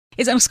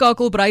Is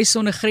ingeskakel op Reis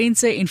Sonder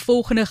Grense en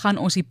volgende gaan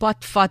ons die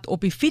pad vat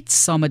op die fiets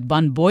saam met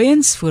Bun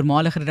Booyens,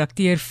 voormalige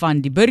redakteur van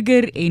Die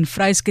Burger en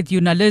vryskut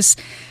joernalis.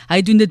 Hy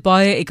doen dit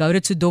baie, ek hou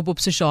dit so dop op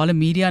sosiale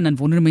media en dan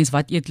wonder mense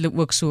wat eet hulle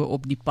ook so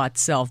op die pad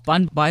self.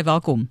 Bun, baie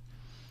welkom.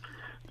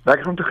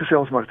 Lekker om te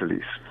gesels,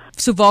 Martelies.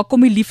 So waar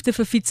kom die liefde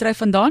vir fietsry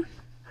vandaan?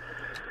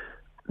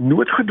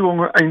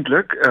 Noodgedwonge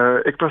eintlik.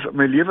 Ek was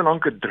my lewe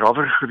lank 'n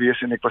drawer gewees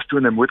en ek was toe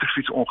in 'n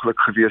motorfietsongeluk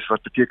gewees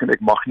wat beteken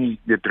ek mag nie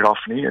meer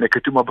draf nie en ek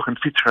het toe maar begin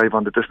fietsry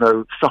want dit is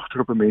nou sagter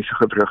op 'n mens se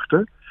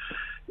gewrigte.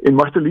 En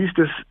Martelies,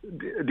 dis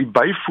die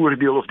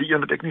byvoordeel of die een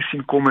wat ek nie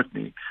sien kom het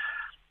nie,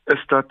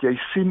 is dat jy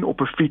sien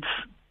op 'n fiets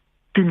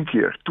 10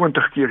 keer,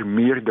 20 keer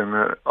meer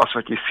dinge as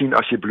wat jy sien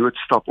as jy bloot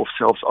stap of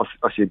selfs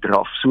as jy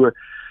draf. So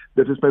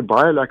dit is my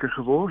baie lekker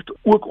geword,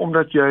 ook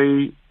omdat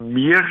jy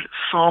meer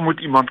saam met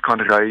iemand kan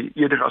ry,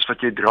 eerder as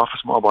wat jy draf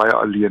is maar baie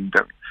alleen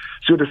ding.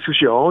 So dit is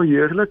sosiaal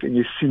heerlik en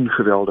jy sien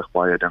geweldig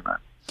baie dinge.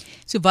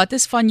 So wat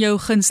is van jou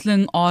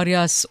gunsteling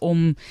areas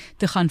om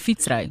te gaan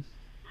fietsry?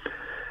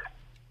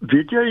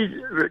 Weet jy,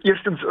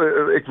 eerstens,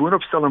 ek woon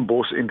op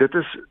Stellenbosch en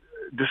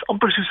dis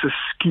amper soos 'n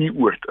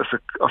skioord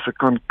as ek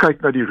kan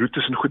kyk na die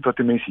roetes en goed wat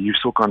die mense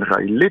hierso kan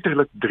ry,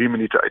 letterlik 3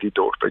 minute uit die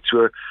dorp uit.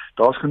 So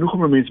daar's genoeg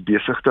om 'n mens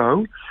besig te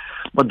hou.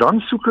 Maar dan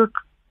soek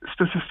ek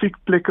spesifiek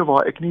plekke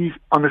waar ek nie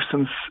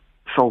andersins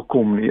sal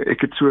kom nie.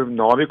 Ek het so 'n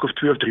naweek of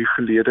 2 of 3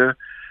 gelede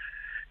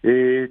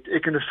het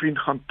ek en 'n vriend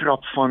gaan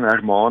trap van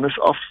Hermanus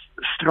af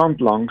strand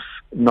langs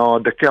na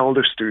die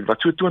kelders toe,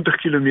 wat so 20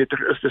 km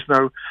is. Dis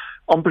nou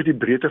amper die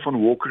breedte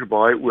van Walker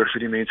Bay oor vir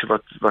die mense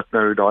wat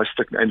nou daai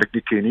stuk eintlik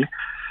nie ken nie.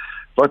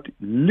 Wat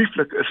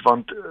lieflik is,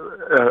 want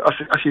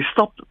as jy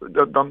stap,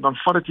 dan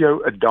vat dit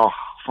jou 'n dag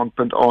van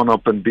punt A na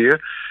punt B.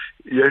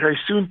 Jy ry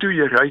soontoe,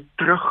 jy ry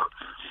terug,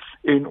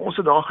 en ons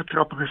het daar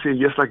getrap en gesê,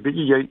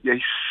 weet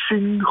jy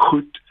sien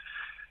goed,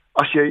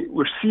 as jy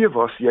oor see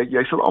was,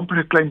 jy sal amper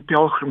 'n klein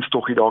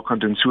pelgrimstoggie daar kan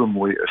doen, so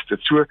mooi is dit.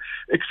 So,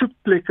 ek soek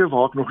plekke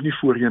waar ek nog nie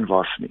voorheen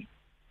was nie.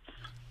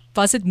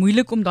 Was dit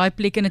moeilik om daai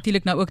plekke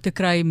natuurlik nou ook te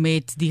kry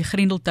met die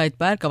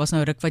Grendeltydperk? Daar was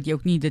nou ruk wat jy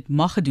ook nie dit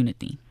mag gedoen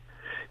het nie.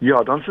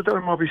 Ja, dan sit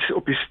hulle maar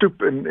op die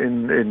stoep en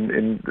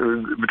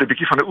met 'n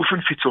bietjie van 'n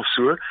oefenfiets of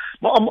so,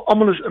 maar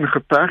almal is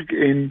ingeperk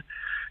en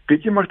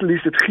weet jy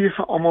Martelies, dit gee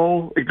vir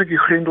almal, ek dink die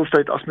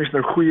Grendeltyd, as mens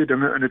nou goeie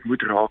dinge in dit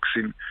moet raak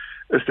sien,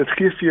 is dit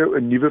gee vir jou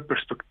 'n nuwe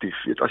perspektief.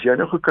 Weet, as jy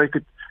nou gekyk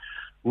het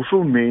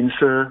hoeveel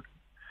mense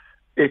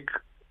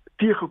ek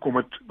teëgekom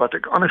het wat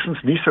ek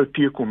andersins nie sou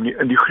teëkom nie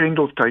in die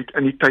Grendeltyd,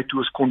 in die tyd toe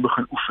ons kon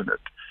begin oefen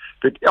het.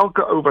 Dit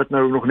elke ou wat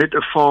nou nog net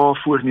 'n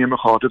voorneme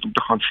gehad het om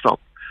te gaan stap,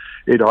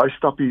 het daai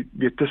stappie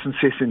weer tussen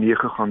 6 en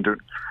 9 gaan doen.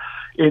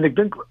 En ek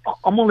dink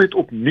almal het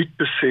opnuut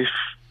besef,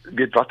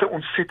 weet wat 'n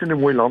ontsettende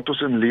mooi land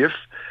ons in leef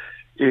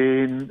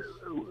en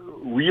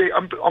hoe jy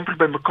amper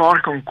by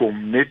mekaar kan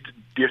kom net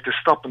deur te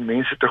stap en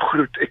mense te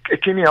groet.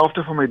 Ek ken die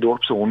helfte van my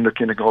dorp se honde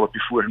ken ek al op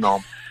die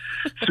voornaam.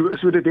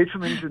 So dit het vir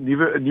mense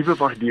 'n nuwe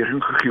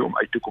waardering gegee om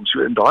uit te kom.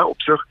 So in daai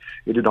opsig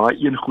het dit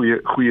daai een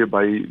goeie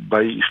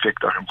by effek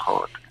daarin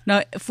gehad.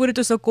 Nou, voordat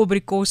ons nou kom by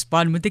die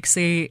kospan, moet ek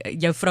sê,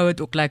 jou vrou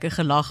het ook lekker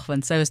gelag,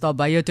 want sy was daar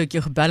by jou toe ek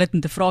jou gebel het om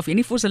te vra of jy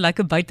nie vir ons 'n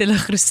lekker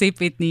buitelug resep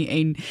het nie,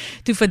 en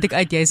toe vind ek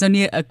uit, jy is nou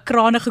nie 'n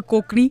krangige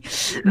kok nie,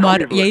 maar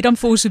jy het dan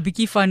vir ons 'n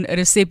bietjie van 'n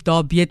resep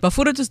daar beet. Maar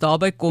voordat ons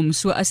daarby kom,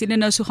 so as jy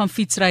nou so gaan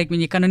fietsry, ek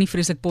meen jy kan nou nie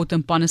vreeslik potte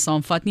en panne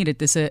saamvat nie,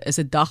 dit is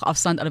 'n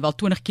dagafstand, alhoewel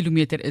 20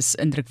 km is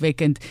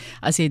indrukwekkend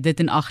as jy dit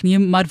in ag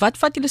neem, maar wat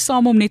vat julle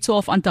saam om net so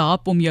half aan te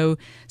hap om jou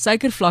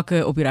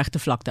suikervlakke op die regte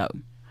vlak te hou?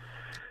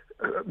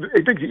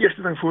 Ek dink die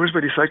eerste ding voor ons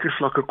by die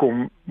suikervlakke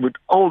kom, moet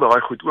al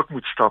daai goed ook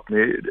moet stap,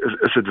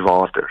 is dit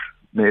water.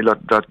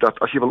 Dat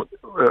as jy wil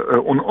 'n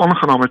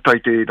onaangename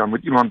tyd hê, dan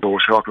moet iemand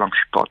doorsraak langs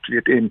die pad,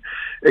 weet, en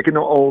ek het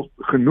nou al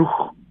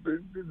genoeg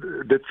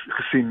dit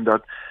gesien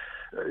dat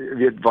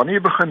weet wanneer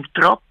jy begin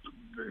trap,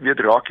 weet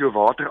raak jou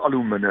water al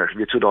hoe minder,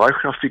 weet, so daai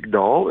grafiek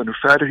daal en hoe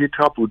verder jy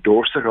trap, hoe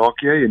dorser raak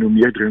jy en hoe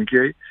meer drink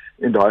jy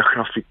en daai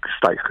grafiek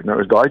styg.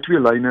 Nou as daai twee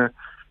lyne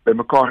by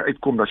mekaar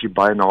uitkom, dan is jy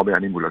baie naby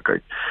aan die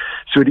moeilikheid.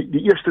 So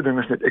die eerste ding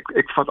is net,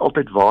 ek vat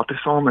altyd water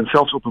saam en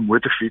selfs op 'n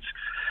motorfiets,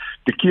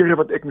 die kere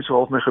wat ek so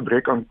half my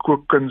gebrek aan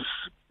kookkuns,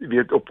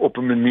 weet, op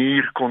 'n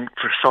manier kon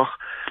versag,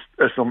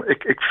 is om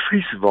ek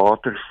vries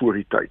water voor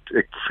die tyd.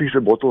 Ek vries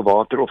 'n bottel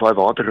water of daai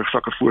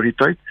waterrugsakke voor die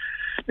tyd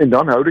en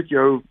dan hou dit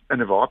jou in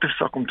 'n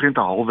watersak omtrent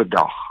 'n halwe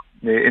dag.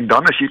 En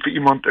dan as jy vir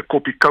iemand 'n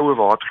koppie koue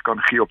water kan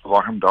gee op 'n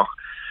warm dag,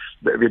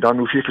 weet dan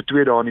hoef jy vir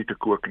 2 dae nie te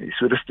kook nie.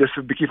 So dis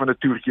 'n bietjie van 'n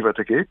toertjie wat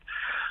ek het.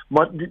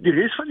 Maar die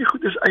res van die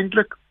goed is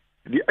eintlik,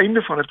 die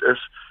einde van dit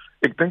is,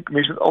 ek dink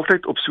mense moet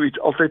altyd op so iets,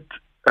 altyd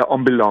 'n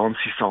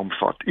ambulansie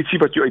saamvat. Ietsie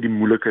wat jou uit die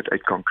moeilikheid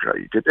uit kan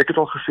kry. Ek het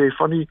al gesê,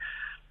 van die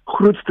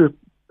grootste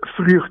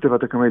vreugde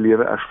wat ek in my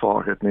lewe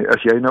ervaar het,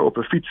 as jy nou op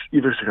 'n fiets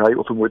iewers ry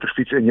of 'n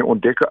motorfiets en jy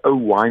ontdek 'n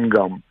ou wine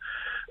gum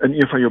in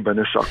een van jou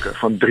binnesakke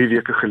van 3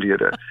 weke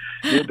gelede.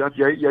 Dat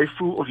jy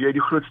voel of jy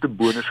die grootste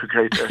bonus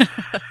gekry het.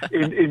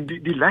 En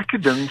die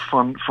lekker ding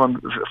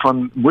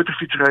van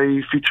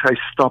motorfietsry, fietsry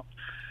stap,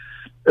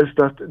 is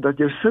dat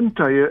jou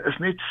sintuie is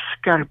net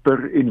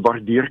skerper en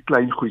waardeer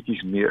klein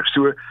goedjies meer.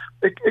 So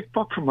ek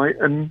pak vir my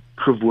in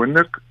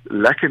gewoonlik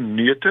lekker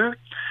neute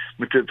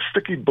met 'n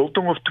stukkie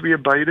biltong of 2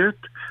 by dit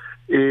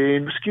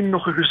en miskien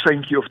nog 'n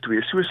rosientjie of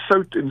 2. So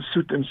sout en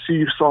soet en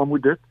suur saam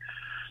met dit.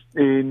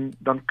 En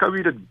dan kou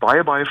jy dit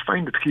baie baie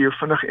fyn. Dit gee jou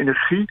vinnig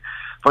energie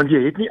want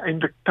jy het nie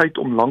eintlik tyd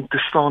om lank te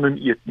staan en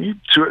eet nie.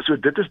 So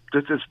dit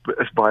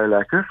is baie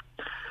lekker.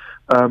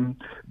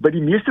 By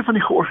die meeste van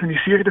die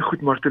georganiseerde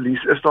goed,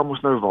 Martelies, is daar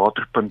mos nou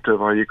waterpunte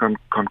waar jy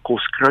kan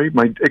kos kry.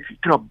 Ek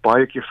trap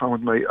baie keer saam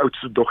met my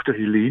oudste dogter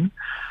Helene.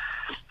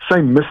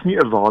 Sy mis nie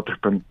 'n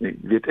waterpunt nie.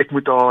 Weet, ek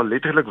moet haar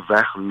letterlik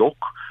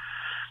weglok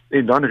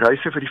en dan ry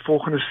sy vir die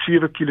volgende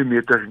 7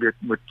 kilometer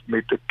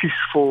met 'n kies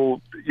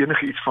vol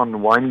enige iets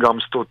van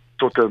winegums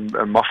tot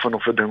 'n muffin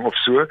of 'n ding of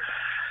so.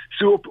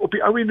 So op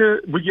die ou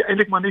ende moet jy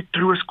eintlik maar net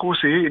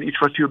trooskos hê en iets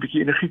wat vir jou 'n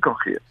bietjie energie kan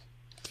gee.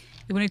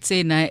 Ek moet net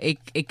sê nee,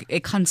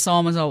 ek gaan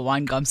saam as 'n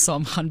winegum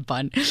saam gaan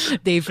Bun.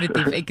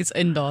 Definitief, ek is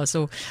in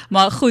daarso.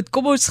 Maar goed,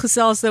 kom ons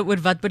gesels nou oor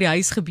wat by die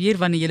huis gebeur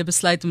wanneer jy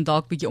besluit om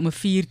dalk bietjie om 'n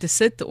vuur te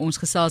sit. Ons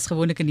gesels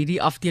gewoonlik in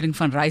hierdie afdeling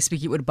van rys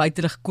bietjie oor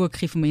buitelug kook,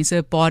 gee vir mense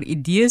 'n paar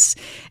idees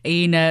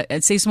en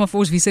sê sommer vir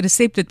ons wie se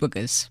resep dit ook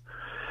is.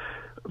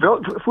 Wel,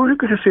 voor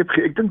ek 'n resep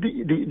gee, ek dink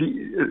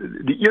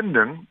die een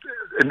ding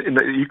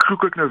en hier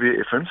kroek ek nou weer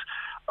effens.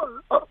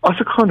 As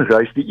ek gaan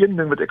reis, die een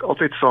ding wat ek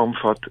altyd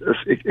saamvat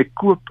is ek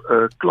koop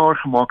 'n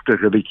klaargemaakte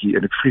ribbetjie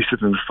en ek vries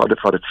dit en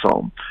vat dit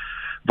saam.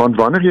 Want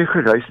wanneer jy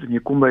gereis het en jy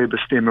kom by 'n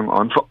bestemming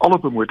aan, veral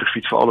op 'n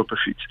motorfiets, veral op 'n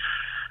fiets,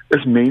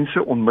 is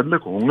mense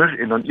onmiddellik honger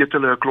en dan eet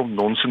hulle 'n klomp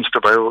nonsens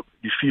terwyl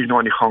die vuur nou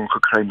aan die gang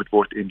gekry moet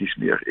word en dis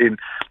meer. En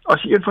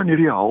as jy een van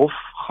hierdie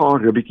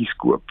halfgaar ribbetjies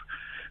koop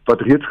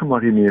wat reeds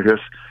gemarineer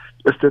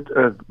is dit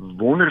 'n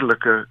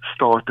wonderlike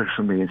starter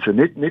vir mense,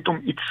 net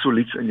om iets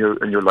solieds in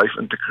jou lyf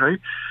in te kry.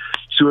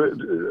 So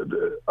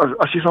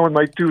as jy saam met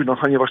my toe, dan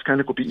gaan jy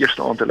waarskynlik op die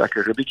eerste aand 'n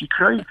lekker ribbetjie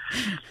kry.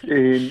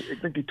 En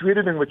ek dink die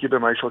tweede ding wat jy by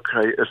my sal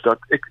kry is dat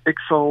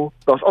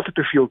daar's altyd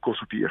te veel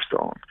kos op die eerste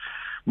aand.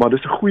 Maar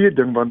dis 'n goeie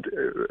ding want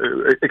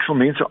ek sal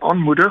mense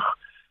aanmoedig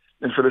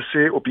en vir hulle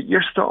sê op die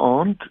eerste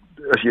aand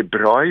as jy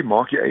braai,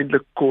 maak jy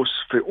eintlik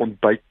kos vir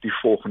ontbyt die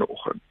volgende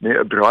oggend, né?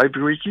 'n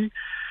braaibroodjie.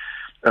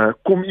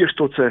 Kom eers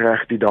tot sy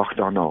reg die dag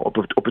daarna. Op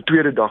 'n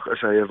tweede dag is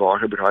hy 'n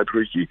ware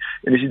braaibroodjie.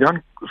 En as jy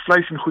dan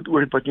vleis en goed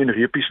oor het wat jy in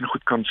reepies en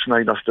goed kan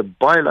sny, dan is dit 'n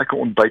baie lekker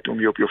ontbyt om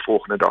jy op jou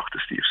volgende dag te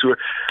stuur. So,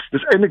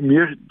 dis eintlik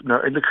meer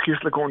eintlik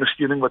geestelike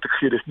ondersteuning wat ek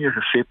gee. Dis nie 'n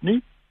resep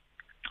nie.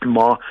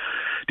 Maar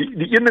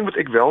die een ding wat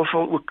ek wel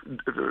sal ook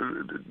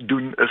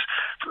doen is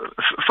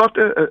vat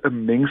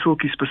 'n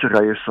mengseltjie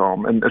speserye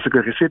saam. En as ek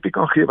 'n resepie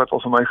kan gee wat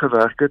al vir my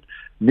gewerk het,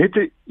 net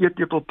 'n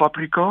eetlepel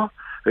paprika,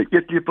 'n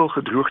eetlepel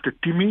gedroogde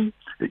timie,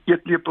 'n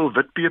eetlepel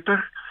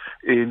witpeper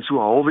en so 'n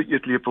halwe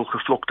eetlepel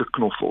gevlokte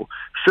knoffel.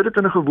 Sit dit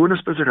in 'n gewone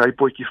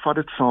speserypotjie, vat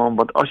dit saam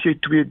want as jy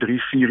 2, 3,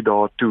 4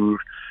 dae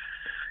toer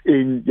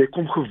en jy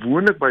kom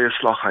gewoonlik by 'n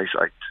slaghuis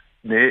uit,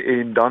 nee,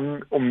 en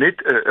dan om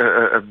net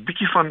 'n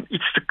bietjie van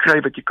iets te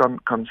kry wat jy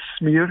kan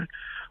smeer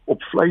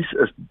op vleis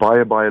is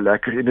baie baie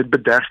lekker en dit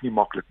bederf nie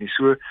maklik nie.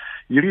 So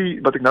hierdie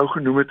wat ek nou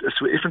genoem het is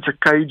so effens 'n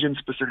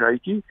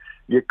Cajun-speserytjie.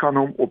 Jy kan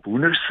hom op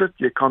hoender sit,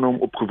 jy kan hom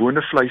op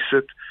gewone vleis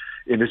sit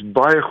en is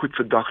baie goed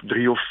vir dag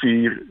 3 of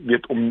 4,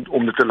 weet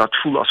om dit te laat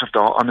voel asof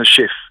daar 'n ander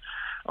chef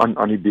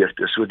aan die beurt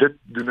is. So dit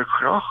doen ek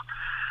graag.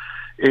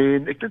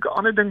 En ek dink 'n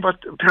ander ding wat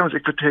trouens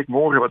ek vertrek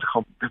môre wat ek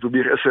gaan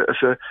probeer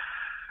is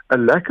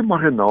 'n lekker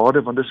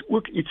marinade want dis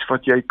ook iets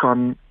wat jy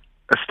kan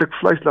 'n stuk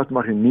vleis laat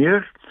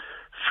marineer,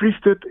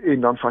 vries dit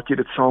en dan vat jy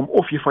dit saam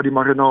of jy vat die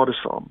marinade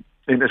saam.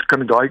 En ek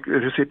kan daai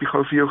resepie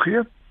gou vir jou gee.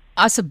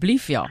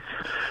 Asseblief ja.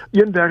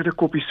 1/3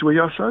 koppie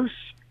sojasous,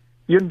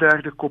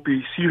 1/3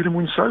 koppie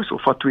suurlemoensous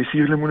of vat 2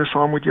 suurlemoene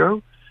saam met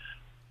jou,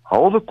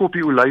 halwe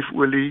koppie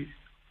olyfolie,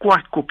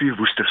 kwart koppie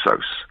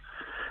woestersous.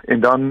 En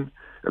dan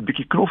 'n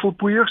bietjie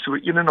knoffelpoeier, so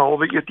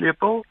 1,5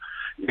 eetlepel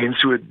en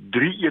so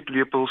 3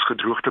 eetlepels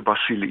gedroogde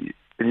basilie.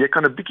 En jy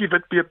kan 'n bietjie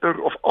witpeper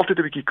of altyd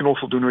 'n bietjie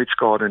knoffel doen nooit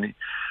skade nie.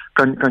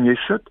 Kan jy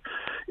sit.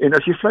 En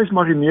as jy vleis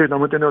marineer, dan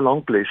moet jy nou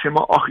lank lê, sê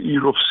maar 8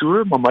 uur of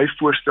so, maar my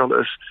voorstel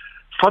is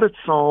vat dit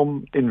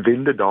saam en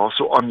wend dit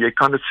daarso aan. Jy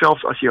kan dit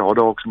selfs as jy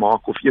hotdogs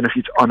maak of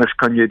enigiets anders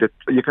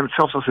jy kan dit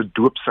selfs as 'n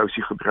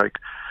doopsousie gebruik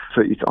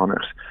vir iets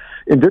anders.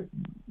 En dit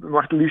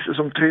Martelies is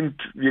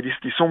omtrent weer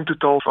die som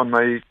totaal van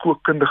my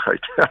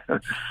kookkundigheid.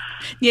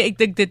 Nee, ek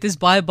dink dit is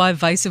baie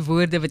wyse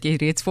woorde wat jy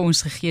reeds vir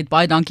ons gegee het.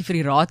 Baie dankie vir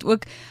die raad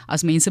ook.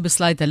 As mense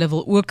besluit hulle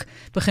wil ook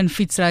begin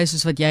fietsry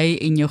soos wat jy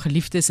en jou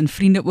geliefdes en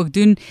vriende ook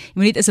doen, jy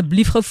moet net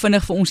asseblief gou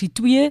vinnig vir ons die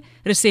 2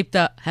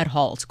 resepte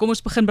herhaal. So kom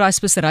ons begin by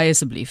speserye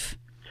asseblief.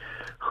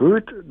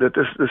 Goed, dit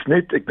is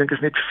net, ek dink is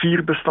net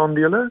 4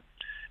 bestanddele.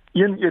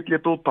 1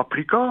 eetlepel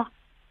paprika,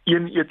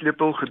 1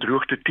 eetlepel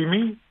gedroogde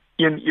timie,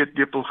 1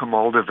 eetlepel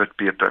gemaalde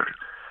witpeper,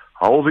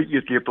 halwe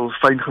eetlepel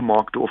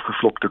fyngemaakte of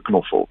gevlokte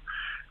knoffel.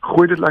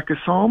 Gooi dit lekker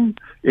saam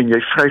en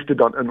jy vryf dit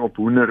dan in op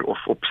hoender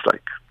of op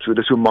steak. So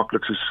dis so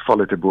maklik soos val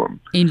uit 'n boom.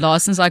 En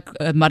laastens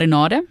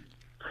marinade?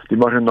 Die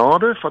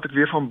marinade vat ek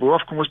weer van bo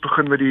af. Kom ons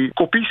begin met die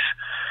koppies.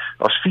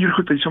 As 4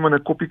 goed wat jy sommer in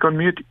 'n koppie kan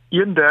meet,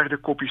 1/3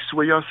 koppie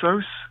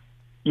sojasous,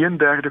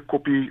 1/3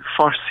 koppie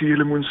vars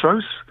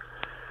suurlemoensous,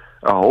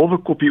 'n halwe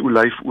koppie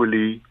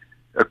olyfolie,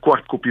 'n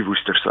kwart koppie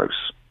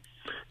woestersous.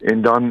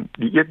 En dan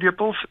die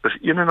eetlepels is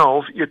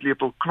 1,5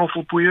 eetlepel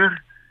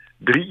knoffelpoeier,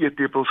 3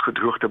 eetlepels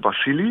gedroogde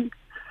basilie,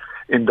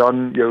 en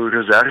dan jou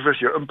reserves,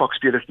 jou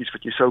inpakspelertjies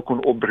wat jy sou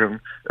kon opbring,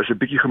 is 'n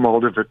bietjie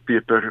gemaalde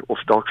witpeper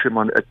of dalk sê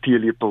maar 'n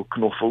teelepel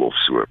knoffel of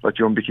so, wat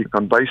jy 'n bietjie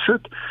kan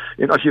bysit.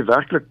 En as jy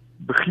werklik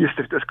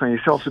begeesterd is, kan jy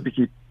selfs 'n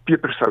bietjie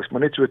pepersous,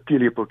 maar net so 'n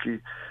teelepeltjie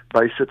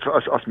bysit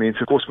vir as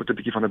mense kos moet 'n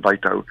bietjie van 'n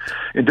byt hou.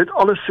 En dit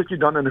alles sit jy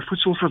dan in 'n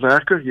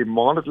voedselverwerker, jy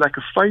maal dit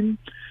lekker fyn,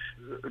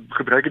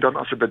 gebruik dit dan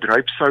as 'n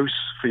bedryfsous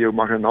vir jou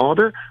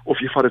marinade, of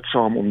jy vat dit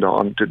saam om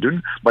daaraan te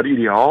doen, maar die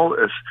ideaal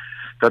is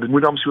dat dit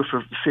moet dan so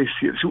vir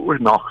 6 so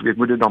oornag,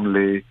 moet dit dan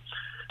lê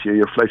as jy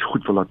jou vleis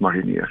goed wil laat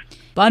marineer.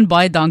 Bun,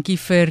 baie dankie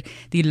vir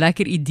die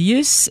lekker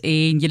idees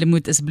en julle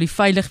moet asseblief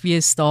veilig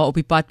wees daar op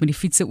die pad met die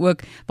fietsse ook.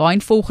 Baie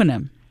en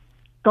volgende.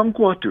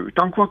 Tankwa toe,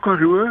 Tankwa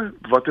Karoo,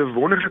 wat 'n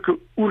wonderlike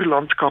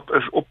oerlandskap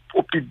is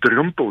op die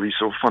drempel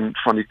hierso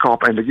van die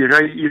Kaap eintlik. Jy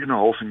ry 1 uur en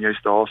 'n half en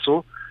jy's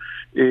daarso.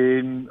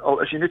 En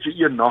al as jy net vir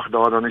 1 nag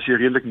daar, dan is jy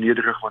redelik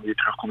nederig wanneer jy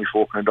terugkom die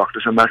volgende dag.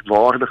 Dis 'n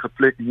merkwaardige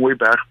plek, mooi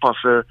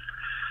bergpasse,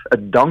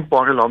 'n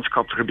dankbare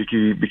landskap vir 'n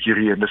bietjie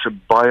reën. Dis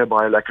 'n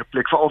baie lekker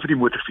plek, veral vir die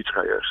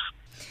motorfietsryers.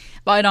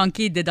 Baie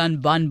dankie, dit dan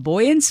Bun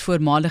Booyens,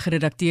 voormalige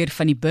redakteur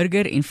van die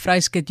Burger en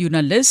Vryskut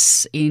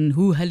joernalis, en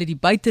hoe hulle die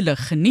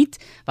buitelug geniet,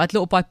 wat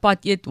hulle op daai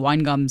pad eet.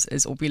 Winegums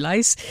is op die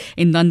lys,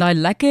 en dan daai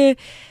lekker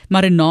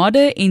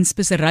marinade en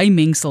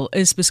speserymengsel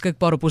is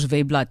beskikbaar op ons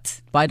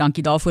webblad. Baie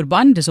dankie daarvoor,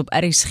 Bun. Dis op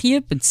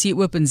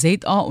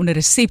rsg.co.za onder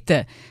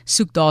resepte.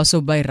 Soek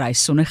daarso by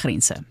Reis Sonder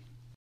Grense.